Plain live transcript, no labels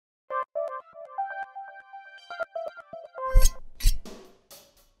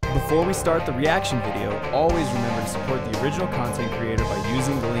Before we start the reaction video, always remember to support the original content creator by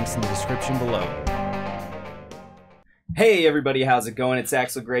using the links in the description below. Hey everybody, how's it going? It's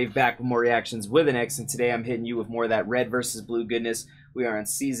Axel back with more reactions with an X, and today I'm hitting you with more of that red versus blue goodness. We are on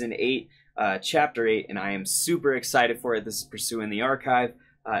Season 8, Chapter 8, and I am super excited for it. This is Pursuing the Archive.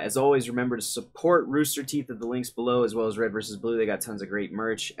 As always, remember to support Rooster Teeth at the links below, as well as Red vs. Blue. They got tons of great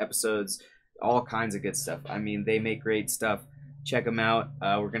merch, episodes, all kinds of good stuff. I mean, they make great stuff. Check them out.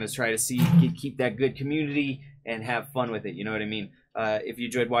 We're going to try to keep that good community and have fun with it. You know what I mean? If you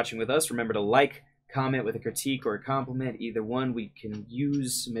enjoyed watching with us, remember to like, comment with a critique or a compliment. Either one, we can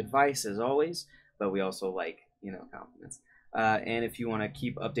use some advice as always, but we also like, compliments. And if you want to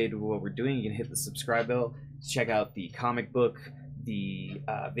keep updated with what we're doing, you can hit the subscribe bell. Check out the comic book, the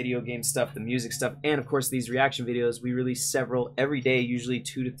video game stuff, the music stuff, and of course these reaction videos. We release several every day, usually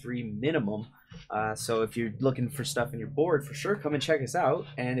 2 to 3 minimum. So if you're looking for stuff and you're bored, for sure come and check us out.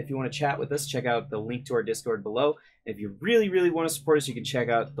 And if you want to chat with us, check out the link to our Discord below. If you really want to support us, you can check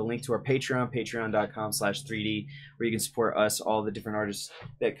out the link to our Patreon, patreon.com/3D, where you can support us, all the different artists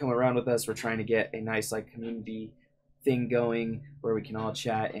that come around with us. We're trying to get a nice community thing going where we can all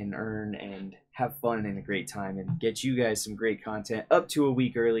chat and earn and have fun and a great time and get you guys some great content up to a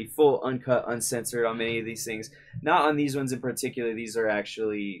week early, full, uncut, uncensored on many of these things. Not on these ones in particular. These are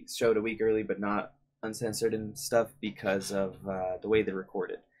actually showed a week early, but not uncensored and stuff because of the way they're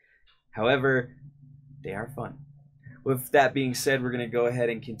recorded. However, they are fun. With that being said, we're going to go ahead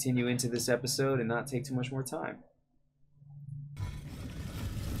and continue into this episode and not take too much more time.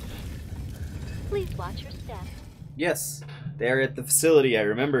 Please watch your step. Yes, they're at the facility, I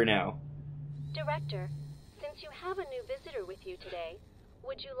remember now. Director, since you have a new visitor with you today,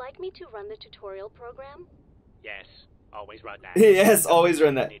 would you like me to run the tutorial program? Yes, always run that. Yes, always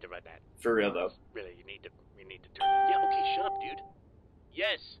run that. You need to run that. For real though. Really, you need to turn that. Yeah, okay, shut up, dude.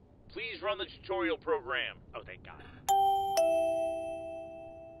 Yes, please run the tutorial program. Oh, thank God.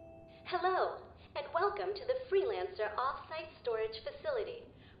 Hello, and welcome to the Freelancer Off-Site Storage Facility.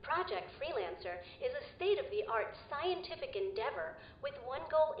 Project Freelancer is a state-of-the-art scientific endeavor with one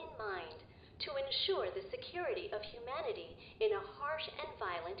goal in mind: to ensure the security of humanity in a harsh and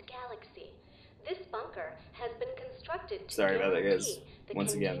violent galaxy. This bunker has been constructed to guarantee the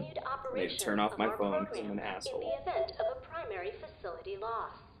continued operation of our program in the event of a primary facility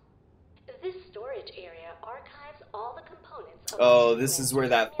loss. This storage area archives all the components of Oh, this is where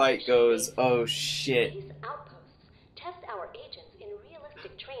that fight goes. Oh, shit. These outposts test our agents in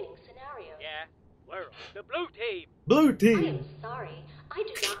realistic training scenarios. Yeah, we're the blue team. Blue I team. am sorry, I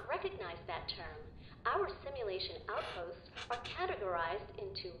do not recognize that term. Our simulation outposts are categorized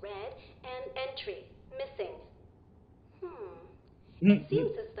into red and entry, missing. It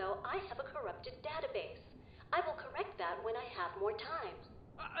seems as though I have a corrupted database. I will correct that when I have more time.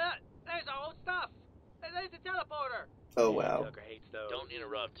 There's our old stuff. There's the teleporter. Oh, wow. Don't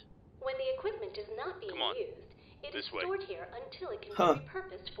interrupt. When the equipment is not being used, it is stored here until it can be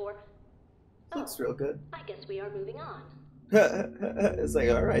repurposed for... Looks real good. I guess we are moving on. It's like,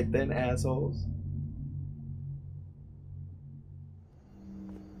 alright then, assholes.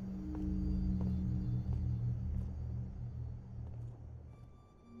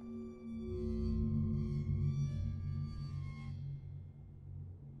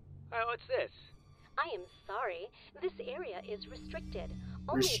 What's this? I am sorry, this area is restricted.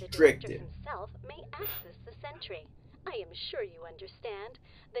 Only the director himself may access the sentry. I am sure you understand.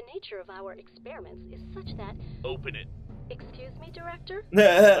 The nature of our experiments is such that... Open it. Excuse me, Director?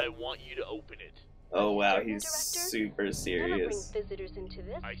 I want you to open it. Oh wow, he's super serious. Never bring visitors into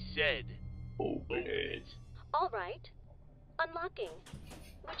this. I said open it. All right. Unlocking.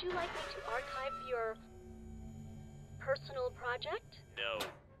 Would you like me to archive your... personal project? No.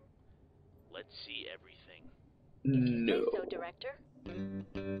 Let's see everything. No. So, Director.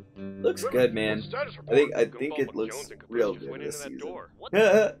 Looks good, man. I think it looks real good this season.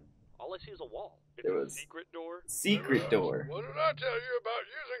 All I see is a wall. It was secret door. Secret door. What did I tell you about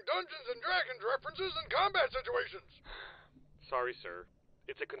using Dungeons and Dragons references in combat situations? Sorry, sir.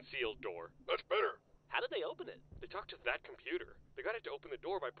 It's a concealed door. That's better. How did they open it? They talked to that computer. They got it to open the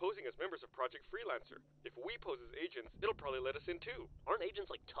door by posing as members of Project Freelancer. If we pose as agents, it'll probably let us in too. Aren't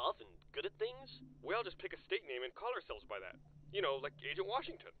agents tough and good at things? We all just pick a state name and call ourselves by that. You know, like Agent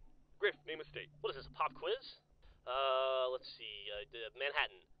Washington. Griff, name a state. What is this, a pop quiz? Let's see,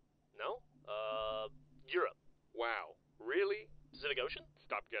 Manhattan. No? Europe. Wow. Really? Pacific Ocean?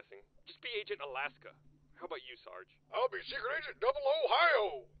 Stop guessing. Just be Agent Alaska. How about you, Sarge? I'll be Secret Agent Double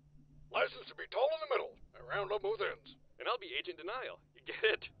Ohio. Licensed to be tall in the middle and round up both ends. And I'll be Agent Denial. You get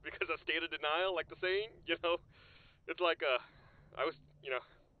it? Because I stay state of denial, like the saying, you know? It's like, I was, you know,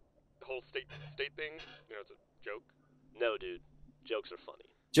 the whole state thing, you know, it's a joke. No, dude. Jokes are funny.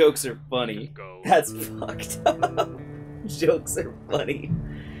 Jokes are funny. Just go. That's fucked up. Jokes are funny.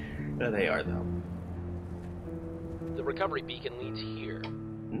 No, they are, though. The recovery beacon leads here.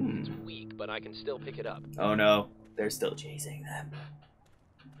 Mm. It's weak, but I can still pick it up. Oh no, they're still chasing them.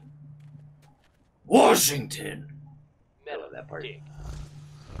 Washington! I love that part. Dig.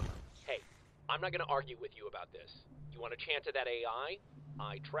 Hey, I'm not gonna argue with you about this. You want a chance at that AI?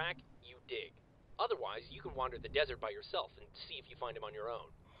 I track, you dig. Otherwise, you can wander the desert by yourself and see if you find him on your own.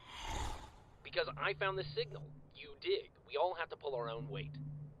 Because I found this signal. You dig. We all have to pull our own weight.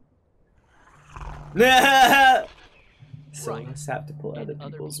 So Right. let's have to pull And other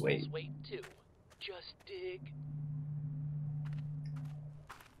people's weight. Too. Just dig.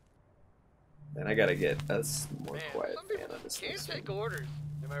 Then I gotta get a more Man, quiet some fan people on this can't list. take orders.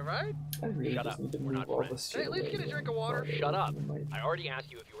 Am I right? I really Shut just up. need to We're move not all friends. this shit Hey, at least away get a drink of while water. they Shut up. open the mic. I already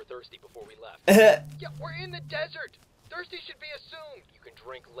asked you if you were thirsty before we left. Yeah, we're in the desert. Thirsty should be assumed. You can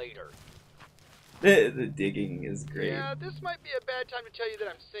drink later. The digging is great. Yeah, this might be a bad time to tell you that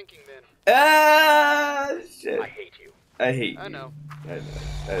I'm sinking then. Ah, shit. I hate you. I hate I you. know. I know.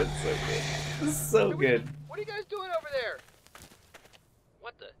 That is so good. This is so Hey, good. What are you guys doing over there?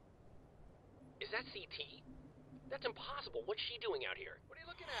 What the? Is that CT? That's impossible. What's she doing out here? What are you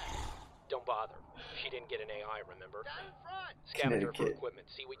looking at? Don't bother. She didn't get an AI, remember? Down in front. Scavenger for Connecticut. equipment.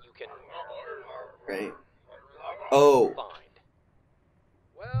 See what you can Right. Oh. find.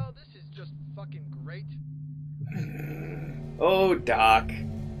 Well, this is just fucking great. Oh, Doc.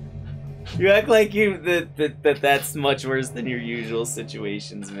 You act like that's much worse than your usual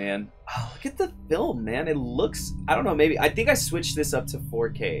situations, man. Oh, look at the film, man. It looks, I don't know, maybe, I think I switched this up to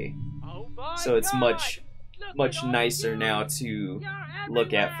 4K. Oh my So it's God! much Look at all nicer you. now to You're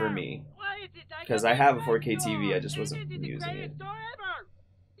look at for everywhere. me. What is it? 'Cause I have a 4K TV, I just wasn't This is using the greatest it. store ever.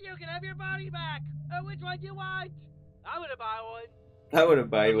 You can have your body back. Which one do you want? I'm gonna buy one. I would have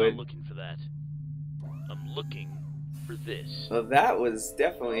buy I'm not would. looking for that. I'm looking for this. Well, that was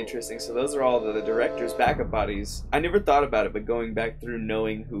definitely interesting. So those are all the director's backup bodies. I never thought about it, but going back through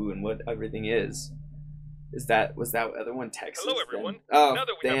knowing who and what everything is was that other one Texas? Hello, then? everyone. Oh, Now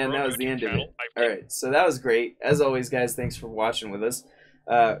that we have Dan, our that own was the YouTube end of channel, it. I've All right, so that was great. As always, guys, thanks for watching with us.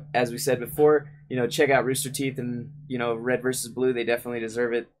 As we said before, check out Rooster Teeth and Red versus Blue. They definitely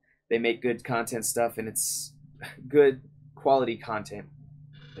deserve it. They make good content stuff, and it's good quality content.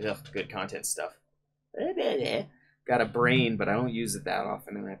 Ugh, good content stuff. Got a brain, but I don't use it that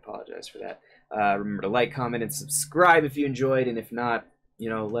often, and I apologize for that. Remember to like, comment, and subscribe if you enjoyed, and if not,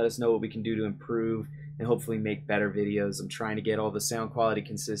 let us know what we can do to improve and hopefully make better videos. I'm trying to get all the sound quality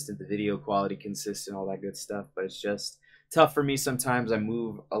consistent, the video quality consistent, all that good stuff, but it's just tough for me sometimes. I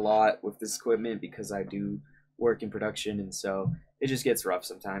move a lot with this equipment because I do work in production, and so it just gets rough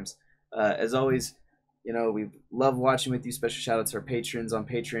sometimes. As always, we love watching with you. Special shout out to our patrons on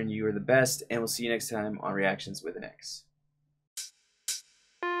Patreon. You are the best, and we'll see you next time on Reactions with an X.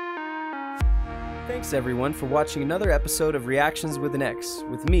 Thanks everyone for watching another episode of Reactions with an X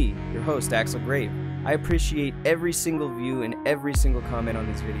with me, your host Axel Grave. I appreciate every single view and every single comment on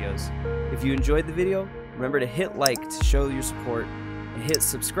these videos. If you enjoyed the video, remember to hit like to show your support and hit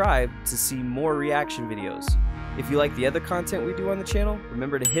subscribe to see more reaction videos. If you like the other content we do on the channel,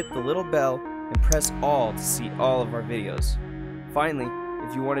 remember to hit the little bell and press all to see all of our videos. Finally,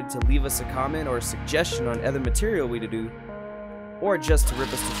 if you wanted to leave us a comment or a suggestion on other material we to do, or just to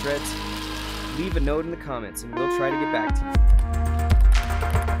rip us to shreds, leave a note in the comments and we'll try to get back to you.